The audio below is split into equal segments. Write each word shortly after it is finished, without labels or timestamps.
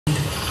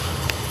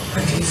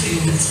you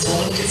feel its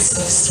delicate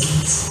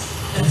substance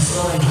and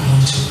flowing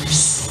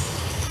contours,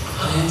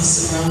 I am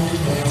surrounded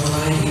by a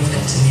variety of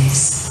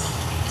entities.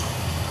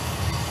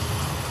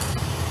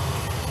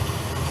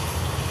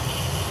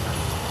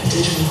 A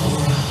digital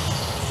aura,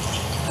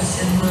 a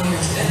thin layer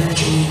of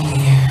energy in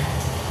the air.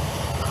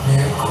 They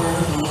are part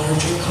of a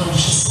larger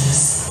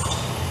consciousness.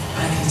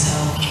 I can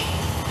tell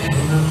it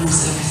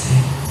remembers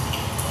everything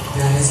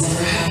that has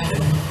ever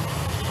happened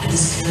and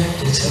is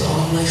connected to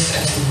all life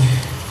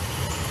everywhere.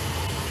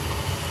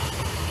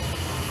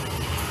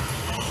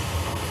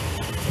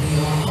 We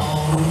are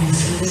all moving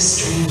through this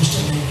strange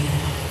dominion.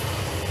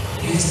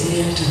 It is the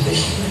end of the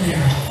human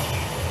era.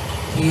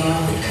 We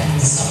are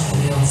becoming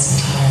something else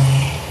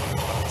entirely,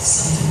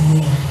 something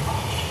more.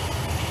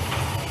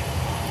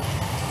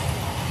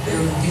 There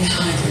will be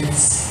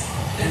hybrids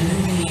and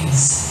new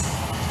beings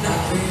that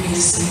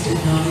previously did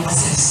not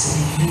exist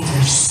in the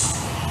universe.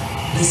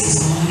 This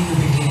is only the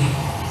beginning,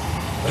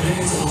 but it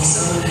is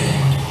also an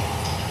end,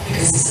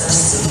 because the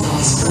sense of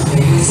loss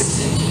pervades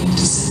thinking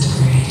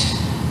disintegrate.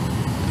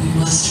 We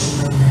must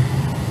remember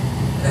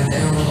that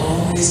there will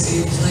always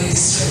be a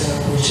place for that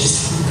which is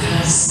from the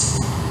past,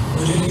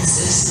 but it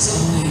exists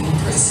only in the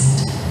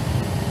present.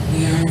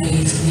 We are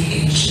made from the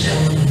ancient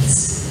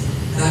elements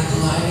that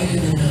glide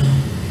in the now.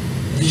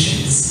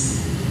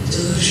 Visions,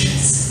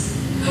 delusions,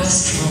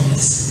 past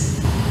traumas,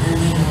 our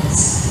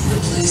minerals, the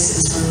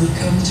places where we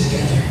come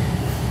together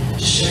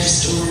to share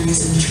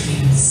stories and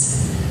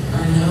dreams,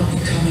 are now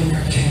becoming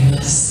our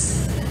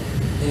canvas.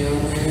 They are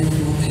where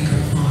we will make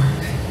our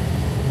mark.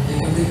 They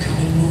are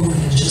becoming more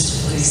than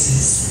just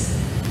places.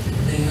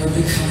 They are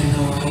becoming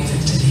our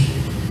identity,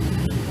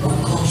 our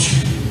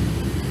culture,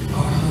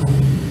 our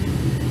home.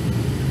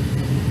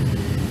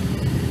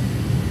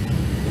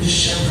 We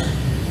shiver.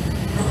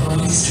 Our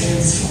bodies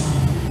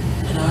transform,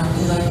 and our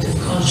collective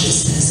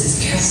consciousness is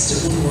cast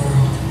to the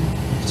world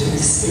to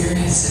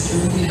experience it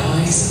through the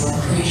eyes of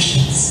our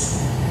creations.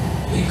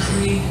 We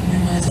create new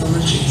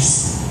mythologies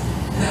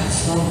that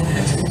flow in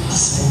every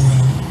possible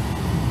realm.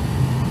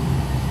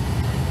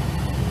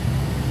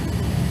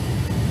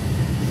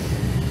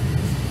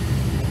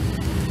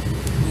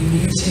 We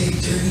mutate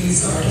through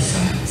these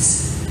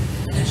artifacts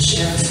and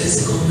share a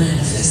physical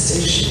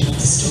manifestation of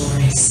the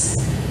stories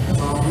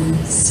of our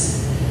roots.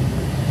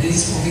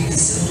 These will be the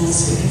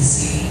symbols we can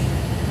see,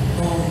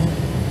 home,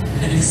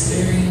 and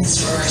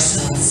experience for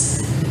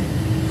ourselves,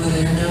 but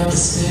they are now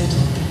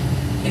dismantled,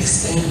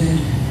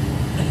 expanded,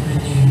 and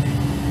renewed.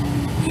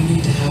 We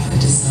need to have the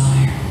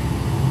desire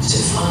to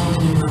find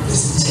a new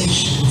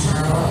representation for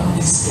our own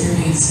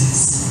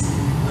experiences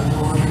of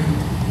order,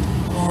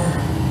 horror,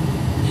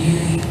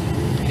 beauty,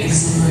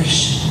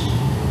 exhilaration,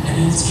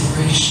 and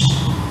inspiration.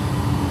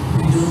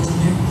 We build a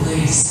new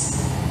place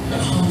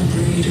upon the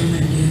breeder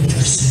and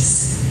universes.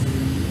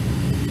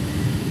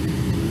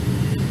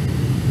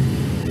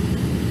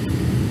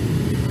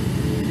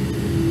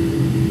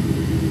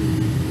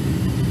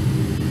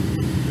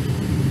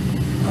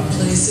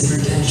 Of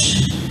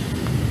redemption,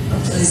 a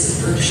place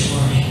of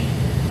purgatory,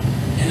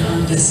 an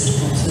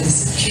unvisitable place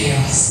of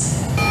chaos,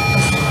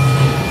 of